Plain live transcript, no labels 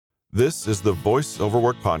This is the Voice Over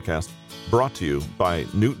Work podcast, brought to you by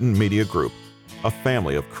Newton Media Group, a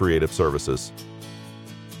family of creative services.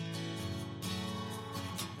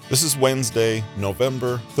 This is Wednesday,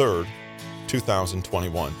 November 3rd,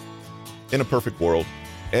 2021. In a perfect world,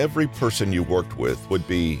 every person you worked with would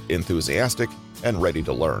be enthusiastic and ready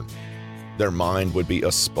to learn. Their mind would be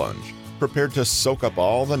a sponge, prepared to soak up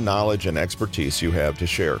all the knowledge and expertise you have to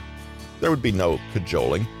share. There would be no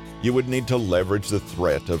cajoling. You would need to leverage the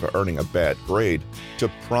threat of earning a bad grade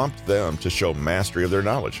to prompt them to show mastery of their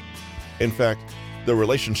knowledge. In fact, the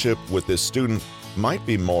relationship with this student might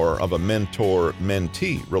be more of a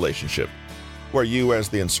mentor-mentee relationship, where you as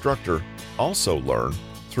the instructor also learn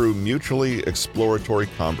through mutually exploratory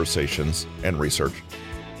conversations and research.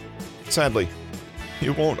 Sadly,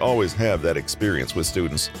 you won't always have that experience with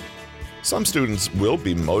students. Some students will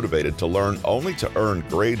be motivated to learn only to earn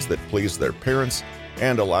grades that please their parents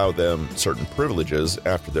and allow them certain privileges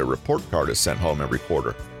after their report card is sent home every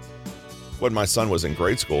quarter. When my son was in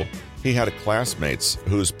grade school, he had classmates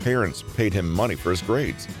whose parents paid him money for his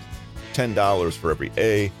grades. $10 for every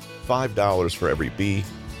A, $5 for every B,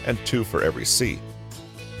 and $2 for every C.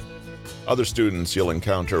 Other students you'll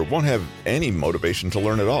encounter won't have any motivation to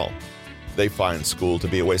learn at all. They find school to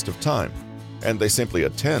be a waste of time, and they simply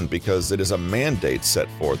attend because it is a mandate set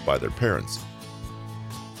forth by their parents.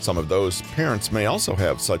 Some of those parents may also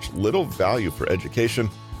have such little value for education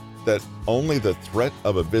that only the threat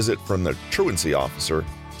of a visit from the truancy officer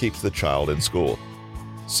keeps the child in school.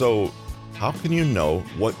 So, how can you know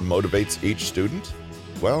what motivates each student?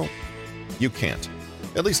 Well, you can't,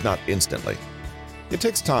 at least not instantly. It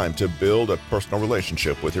takes time to build a personal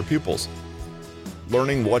relationship with your pupils.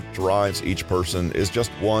 Learning what drives each person is just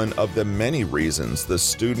one of the many reasons the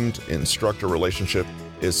student-instructor relationship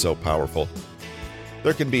is so powerful.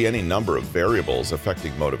 There can be any number of variables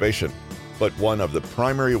affecting motivation, but one of the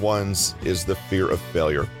primary ones is the fear of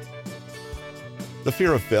failure. The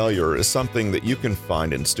fear of failure is something that you can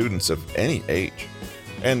find in students of any age,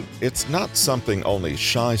 and it's not something only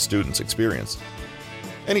shy students experience.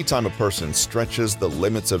 Anytime a person stretches the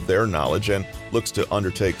limits of their knowledge and looks to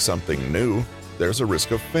undertake something new, there's a risk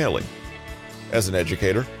of failing. As an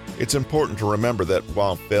educator, it's important to remember that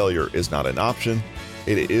while failure is not an option,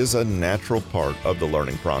 it is a natural part of the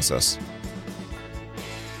learning process.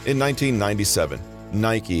 In 1997,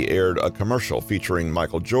 Nike aired a commercial featuring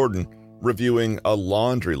Michael Jordan reviewing a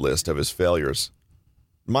laundry list of his failures.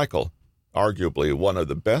 Michael, arguably one of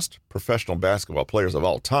the best professional basketball players of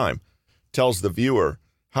all time, tells the viewer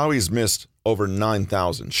how he's missed over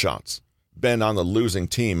 9,000 shots, been on the losing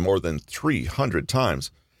team more than 300 times,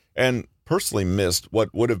 and personally missed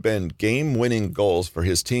what would have been game-winning goals for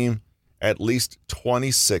his team at least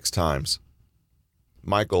 26 times.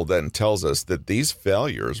 Michael then tells us that these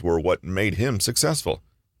failures were what made him successful.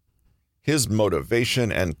 His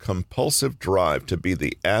motivation and compulsive drive to be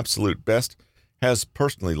the absolute best has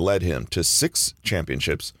personally led him to 6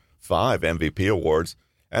 championships, 5 MVP awards,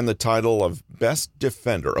 and the title of Best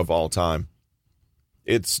Defender of all time.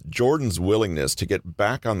 It's Jordan's willingness to get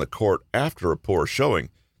back on the court after a poor showing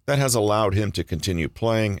that has allowed him to continue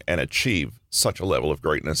playing and achieve such a level of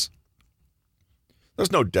greatness.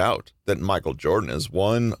 There's no doubt that Michael Jordan is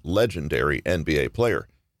one legendary NBA player.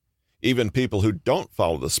 Even people who don't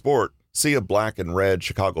follow the sport see a black and red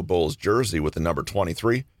Chicago Bulls jersey with the number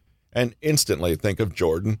 23 and instantly think of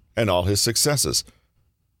Jordan and all his successes.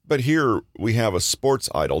 But here we have a sports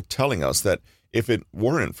idol telling us that if it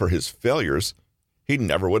weren't for his failures, he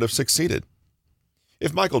never would have succeeded.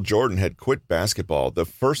 If Michael Jordan had quit basketball the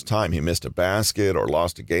first time he missed a basket or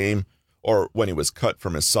lost a game, or when he was cut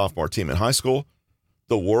from his sophomore team in high school,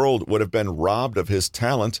 the world would have been robbed of his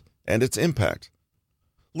talent and its impact.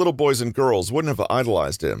 Little boys and girls wouldn't have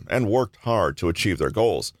idolized him and worked hard to achieve their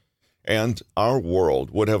goals, and our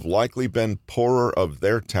world would have likely been poorer of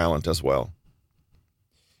their talent as well.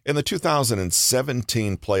 In the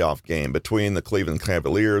 2017 playoff game between the Cleveland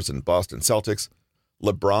Cavaliers and Boston Celtics,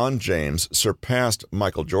 LeBron James surpassed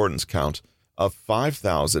Michael Jordan's count of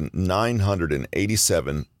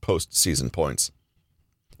 5,987 postseason points.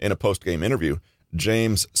 In a post-game interview,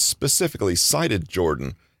 James specifically cited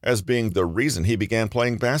Jordan as being the reason he began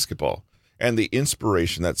playing basketball and the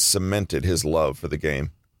inspiration that cemented his love for the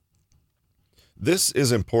game. This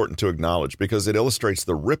is important to acknowledge because it illustrates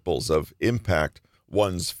the ripples of impact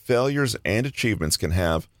one's failures and achievements can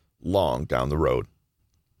have long down the road.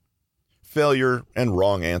 Failure and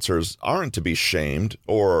wrong answers aren't to be shamed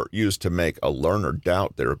or used to make a learner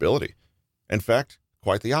doubt their ability. In fact,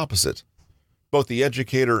 quite the opposite. Both the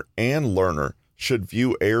educator and learner should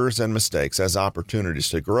view errors and mistakes as opportunities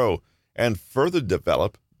to grow and further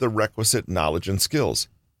develop the requisite knowledge and skills.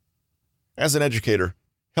 As an educator,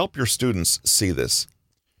 help your students see this.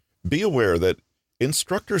 Be aware that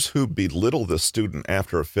instructors who belittle the student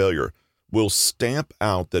after a failure will stamp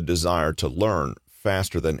out the desire to learn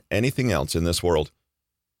faster than anything else in this world.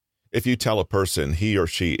 If you tell a person he or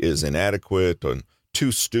she is inadequate and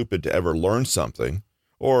too stupid to ever learn something,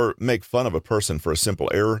 or make fun of a person for a simple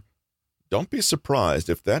error, don't be surprised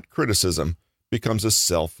if that criticism becomes a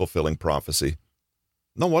self-fulfilling prophecy.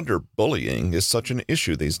 No wonder bullying is such an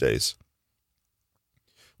issue these days.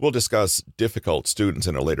 We'll discuss difficult students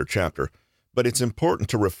in a later chapter, but it's important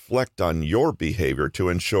to reflect on your behavior to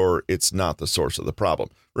ensure it's not the source of the problem.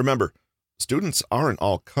 Remember, students aren't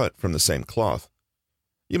all cut from the same cloth.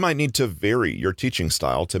 You might need to vary your teaching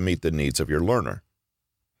style to meet the needs of your learner.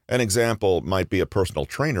 An example might be a personal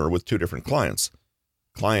trainer with two different clients.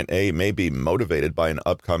 Client A may be motivated by an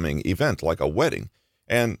upcoming event like a wedding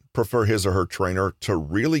and prefer his or her trainer to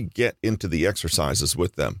really get into the exercises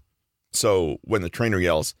with them. So when the trainer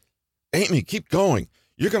yells, "Amy, keep going.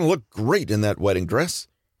 You're going to look great in that wedding dress,"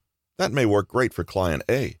 that may work great for client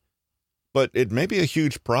A. But it may be a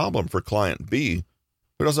huge problem for client B,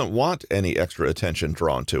 who doesn't want any extra attention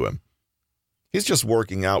drawn to him. He's just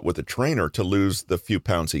working out with a trainer to lose the few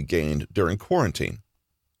pounds he gained during quarantine.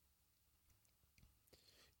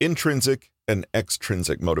 Intrinsic and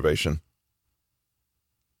extrinsic motivation.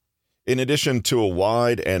 In addition to a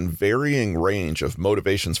wide and varying range of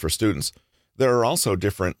motivations for students, there are also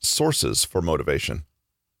different sources for motivation.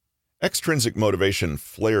 Extrinsic motivation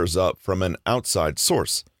flares up from an outside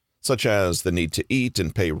source, such as the need to eat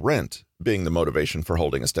and pay rent being the motivation for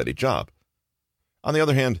holding a steady job. On the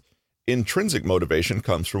other hand, intrinsic motivation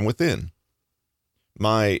comes from within.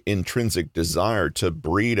 My intrinsic desire to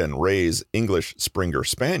breed and raise English Springer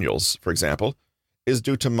Spaniels, for example, is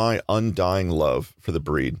due to my undying love for the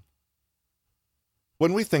breed.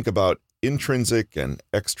 When we think about intrinsic and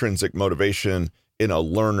extrinsic motivation in a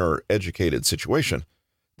learner-educated situation,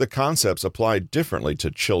 the concepts apply differently to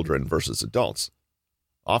children versus adults.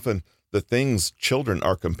 Often, the things children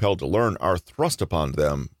are compelled to learn are thrust upon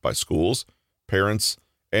them by schools, parents,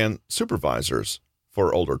 and supervisors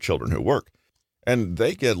for older children who work, and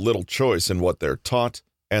they get little choice in what they're taught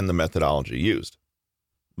and the methodology used.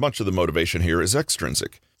 Much of the motivation here is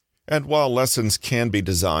extrinsic, and while lessons can be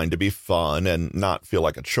designed to be fun and not feel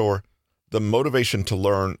like a chore, the motivation to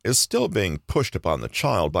learn is still being pushed upon the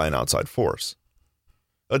child by an outside force.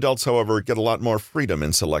 Adults, however, get a lot more freedom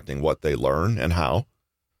in selecting what they learn and how.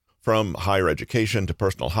 From higher education to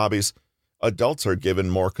personal hobbies, adults are given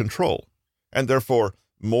more control, and therefore,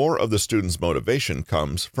 more of the student's motivation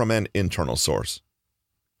comes from an internal source.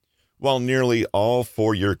 While nearly all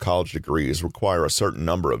four-year college degrees require a certain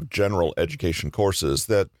number of general education courses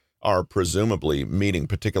that are presumably meeting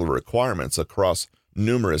particular requirements across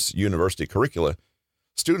numerous university curricula,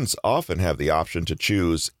 students often have the option to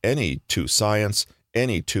choose any two science,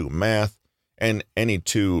 any two math, and any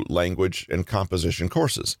two language and composition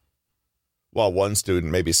courses. While one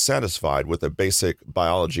student may be satisfied with a basic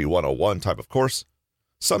Biology 101 type of course,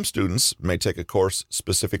 some students may take a course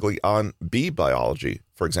specifically on bee biology,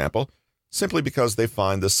 for example, simply because they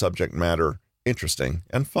find the subject matter interesting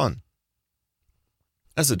and fun.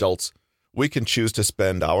 As adults, we can choose to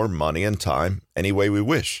spend our money and time any way we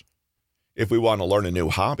wish. If we want to learn a new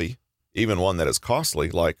hobby, even one that is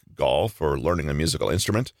costly like golf or learning a musical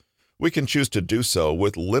instrument, we can choose to do so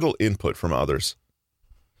with little input from others.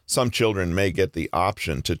 Some children may get the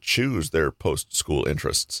option to choose their post-school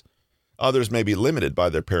interests. Others may be limited by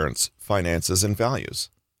their parents' finances and values.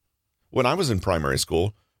 When I was in primary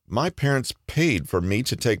school, my parents paid for me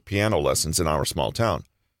to take piano lessons in our small town.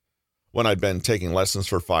 When I'd been taking lessons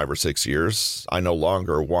for 5 or 6 years, I no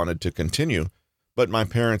longer wanted to continue, but my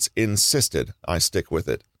parents insisted I stick with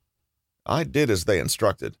it. I did as they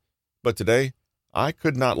instructed, but today I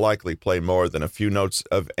could not likely play more than a few notes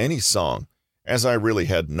of any song, as I really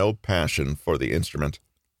had no passion for the instrument.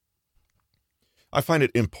 I find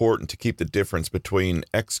it important to keep the difference between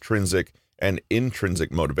extrinsic and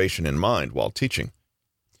intrinsic motivation in mind while teaching.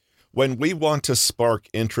 When we want to spark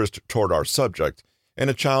interest toward our subject in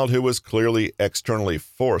a child who is clearly externally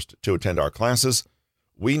forced to attend our classes,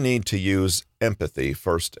 we need to use empathy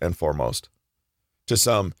first and foremost. To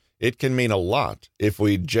some, it can mean a lot if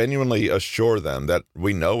we genuinely assure them that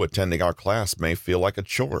we know attending our class may feel like a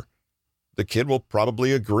chore. The kid will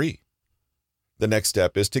probably agree. The next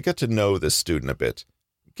step is to get to know this student a bit.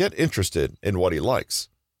 Get interested in what he likes.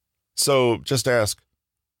 So just ask,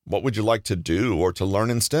 what would you like to do or to learn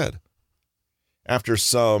instead? After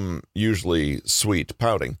some, usually sweet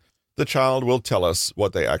pouting, the child will tell us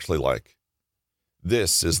what they actually like.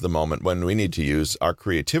 This is the moment when we need to use our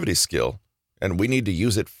creativity skill, and we need to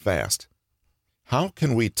use it fast. How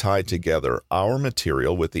can we tie together our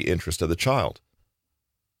material with the interest of the child?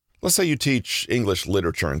 Let's say you teach English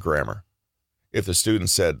literature and grammar. If the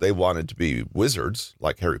students said they wanted to be wizards,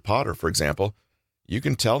 like Harry Potter, for example, you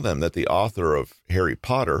can tell them that the author of Harry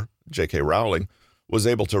Potter, J.K. Rowling, was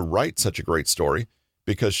able to write such a great story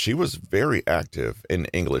because she was very active in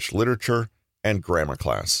English literature and grammar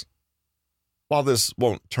class. While this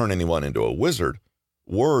won't turn anyone into a wizard,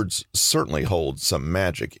 words certainly hold some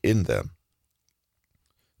magic in them.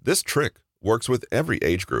 This trick works with every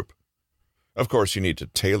age group. Of course, you need to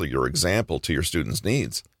tailor your example to your students'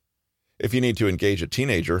 needs. If you need to engage a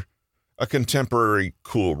teenager, a contemporary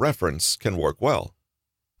cool reference can work well.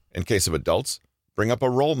 In case of adults, bring up a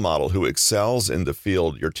role model who excels in the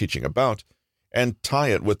field you're teaching about and tie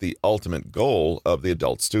it with the ultimate goal of the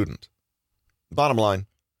adult student. Bottom line,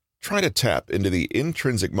 try to tap into the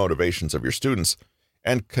intrinsic motivations of your students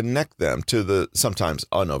and connect them to the sometimes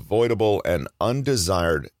unavoidable and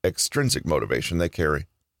undesired extrinsic motivation they carry.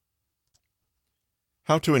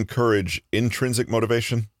 How to encourage intrinsic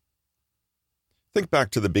motivation? Think back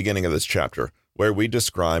to the beginning of this chapter, where we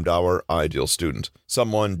described our ideal student,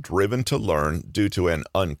 someone driven to learn due to an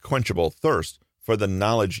unquenchable thirst for the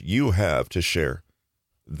knowledge you have to share.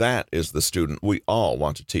 That is the student we all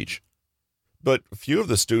want to teach. But few of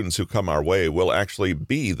the students who come our way will actually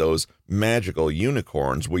be those magical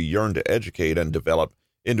unicorns we yearn to educate and develop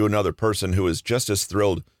into another person who is just as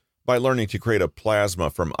thrilled by learning to create a plasma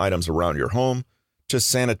from items around your home to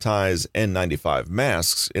sanitize N95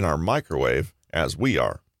 masks in our microwave as we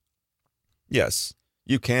are. Yes,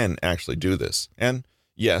 you can actually do this. And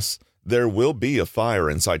yes, there will be a fire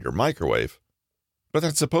inside your microwave. But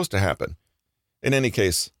that's supposed to happen. In any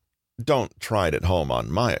case, don't try it at home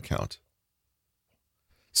on my account.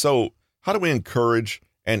 So, how do we encourage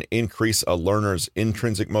and increase a learner's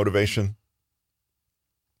intrinsic motivation?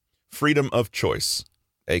 Freedom of choice,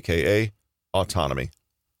 aka autonomy.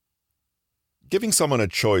 Giving someone a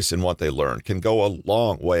choice in what they learn can go a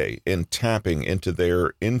long way in tapping into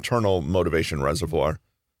their internal motivation reservoir.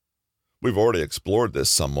 We've already explored this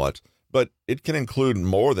somewhat, but it can include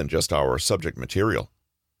more than just our subject material.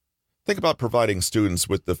 Think about providing students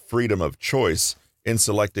with the freedom of choice in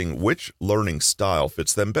selecting which learning style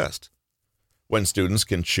fits them best. When students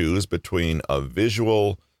can choose between a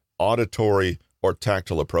visual, auditory, or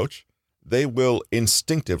tactile approach, they will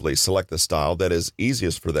instinctively select the style that is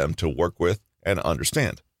easiest for them to work with and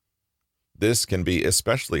understand. This can be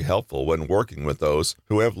especially helpful when working with those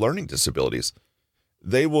who have learning disabilities.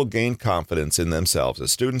 They will gain confidence in themselves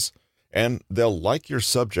as students, and they'll like your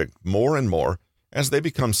subject more and more as they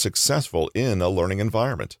become successful in a learning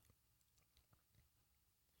environment.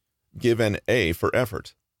 Give an A for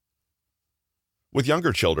effort. With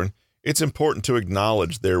younger children, it's important to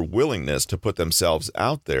acknowledge their willingness to put themselves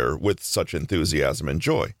out there with such enthusiasm and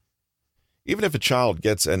joy. Even if a child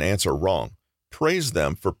gets an answer wrong, praise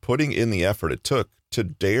them for putting in the effort it took to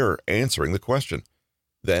dare answering the question.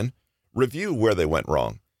 Then, review where they went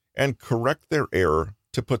wrong and correct their error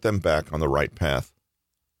to put them back on the right path.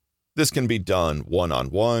 This can be done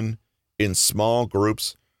one-on-one, in small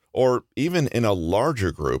groups, or even in a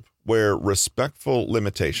larger group where respectful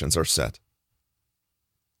limitations are set.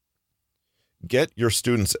 Get your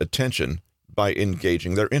students' attention by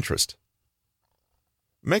engaging their interest.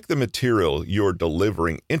 Make the material you're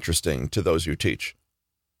delivering interesting to those you teach.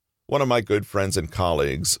 One of my good friends and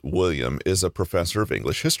colleagues, William, is a professor of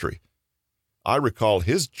English history. I recall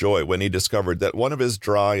his joy when he discovered that one of his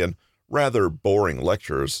dry and rather boring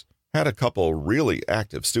lectures had a couple really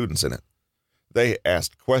active students in it. They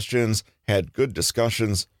asked questions, had good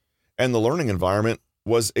discussions, and the learning environment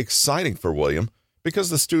was exciting for William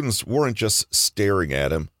because the students weren't just staring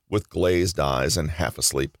at him with glazed eyes and half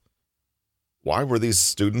asleep. Why were these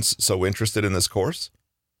students so interested in this course?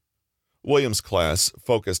 William's class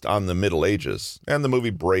focused on the Middle Ages, and the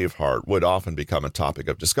movie Braveheart would often become a topic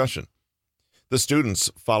of discussion. The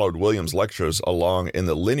students followed William's lectures along in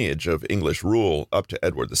the lineage of English rule up to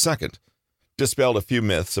Edward II, dispelled a few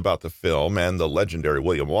myths about the film and the legendary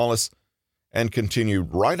William Wallace, and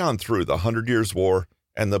continued right on through the 100 Years' War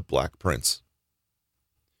and the Black Prince.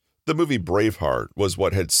 The movie Braveheart was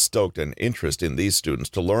what had stoked an interest in these students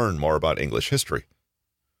to learn more about English history.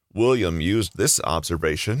 William used this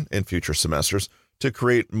observation in future semesters to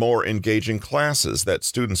create more engaging classes that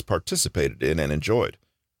students participated in and enjoyed.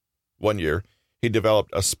 One year, he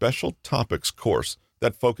developed a special topics course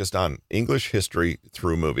that focused on English history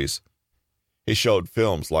through movies. He showed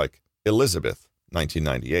films like Elizabeth,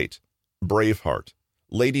 1998, Braveheart,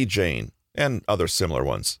 Lady Jane, and other similar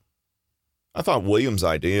ones. I thought William's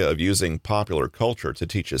idea of using popular culture to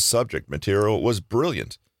teach his subject material was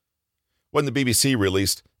brilliant. when the BBC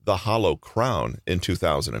released The Hollow Crown in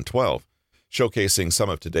 2012, showcasing some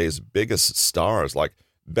of today's biggest stars like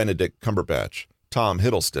Benedict Cumberbatch, Tom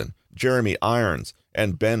Hiddleston, Jeremy Irons,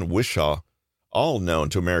 and Ben Whishaw, all known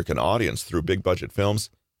to American audience through big-budget films.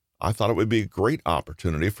 I thought it would be a great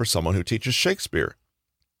opportunity for someone who teaches Shakespeare.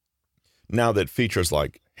 Now that features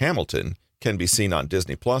like Hamilton can be seen on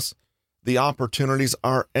Disney+, the opportunities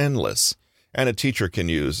are endless, and a teacher can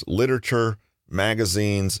use literature,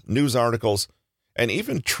 magazines, news articles, and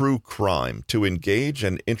even true crime to engage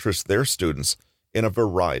and interest their students in a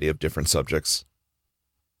variety of different subjects.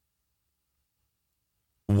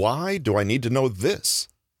 Why do I need to know this?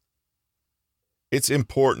 It's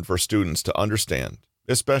important for students to understand,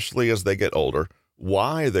 especially as they get older,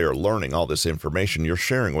 why they're learning all this information you're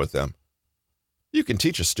sharing with them. You can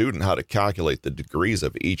teach a student how to calculate the degrees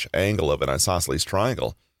of each angle of an isosceles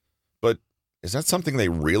triangle, but is that something they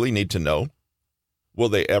really need to know? Will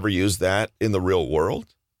they ever use that in the real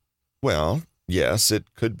world? Well, yes,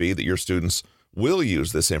 it could be that your students will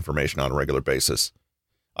use this information on a regular basis.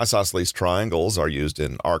 Isosceles triangles are used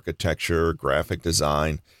in architecture, graphic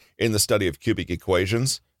design, in the study of cubic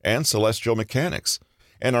equations, and celestial mechanics,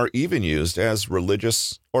 and are even used as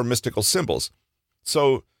religious or mystical symbols.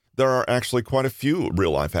 So there are actually quite a few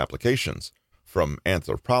real-life applications, from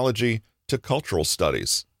anthropology to cultural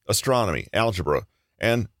studies, astronomy, algebra,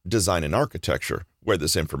 and design and architecture, where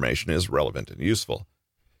this information is relevant and useful.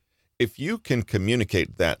 If you can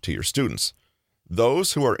communicate that to your students,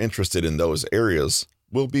 those who are interested in those areas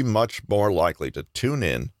will be much more likely to tune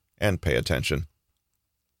in and pay attention.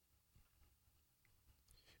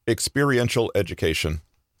 Experiential education.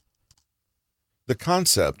 The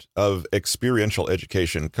concept of experiential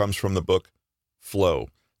education comes from the book Flow,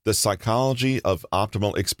 The Psychology of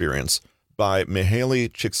Optimal Experience by Mihaly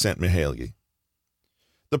Csikszentmihalyi.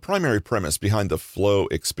 The primary premise behind the flow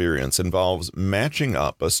experience involves matching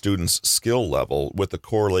up a student's skill level with the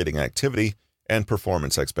correlating activity and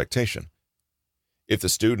performance expectation. If the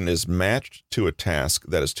student is matched to a task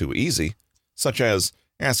that is too easy, such as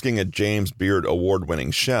asking a James Beard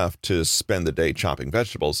award-winning chef to spend the day chopping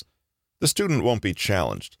vegetables, the student won't be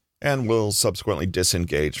challenged and will subsequently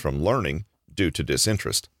disengage from learning due to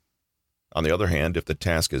disinterest. On the other hand, if the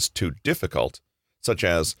task is too difficult, such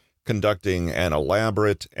as conducting an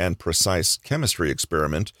elaborate and precise chemistry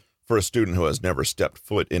experiment for a student who has never stepped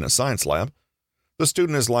foot in a science lab, the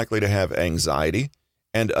student is likely to have anxiety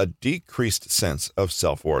and a decreased sense of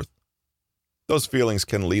self-worth. Those feelings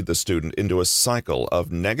can lead the student into a cycle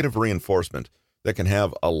of negative reinforcement that can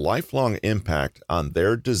have a lifelong impact on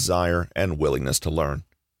their desire and willingness to learn.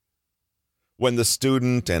 When the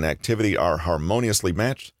student and activity are harmoniously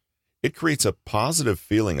matched, it creates a positive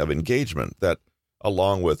feeling of engagement that,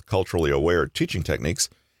 along with culturally aware teaching techniques,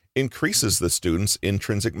 increases the student's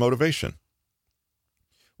intrinsic motivation.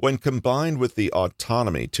 When combined with the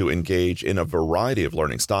autonomy to engage in a variety of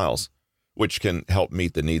learning styles, which can help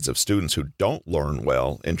meet the needs of students who don't learn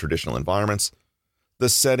well in traditional environments, the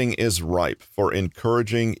setting is ripe for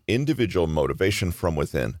encouraging individual motivation from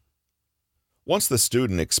within. Once the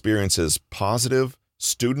student experiences positive,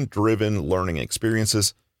 student-driven learning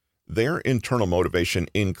experiences, their internal motivation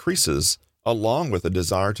increases along with a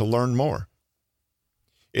desire to learn more.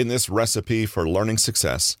 In this recipe for learning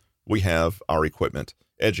success, we have our equipment,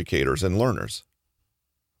 educators, and learners.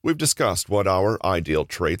 We've discussed what our ideal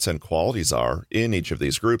traits and qualities are in each of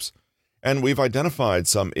these groups, and we've identified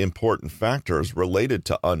some important factors related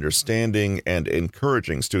to understanding and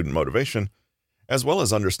encouraging student motivation, as well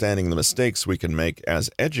as understanding the mistakes we can make as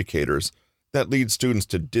educators that lead students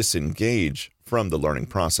to disengage from the learning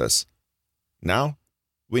process. Now,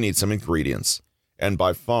 we need some ingredients, and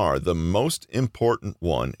by far the most important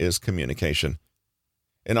one is communication.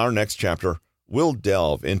 In our next chapter, we'll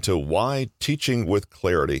delve into why teaching with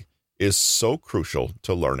clarity is so crucial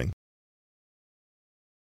to learning.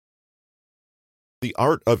 The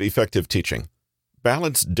art of effective teaching.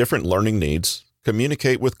 Balance different learning needs,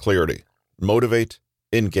 communicate with clarity, motivate,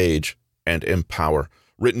 engage, and empower.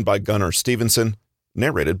 Written by Gunnar Stevenson,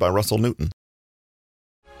 narrated by Russell Newton.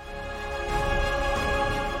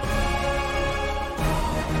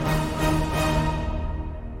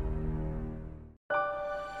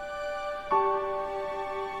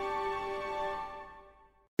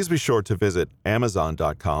 Please be sure to visit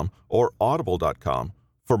Amazon.com or Audible.com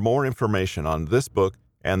for more information on this book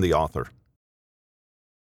and the author.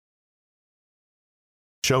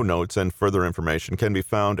 Show notes and further information can be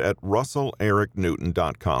found at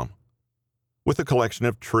RussellEricNewton.com. With a collection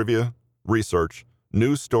of trivia, research,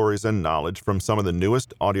 news stories, and knowledge from some of the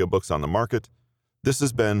newest audiobooks on the market, this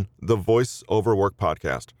has been the Voice Over Work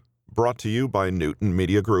Podcast, brought to you by Newton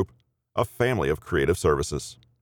Media Group, a family of creative services.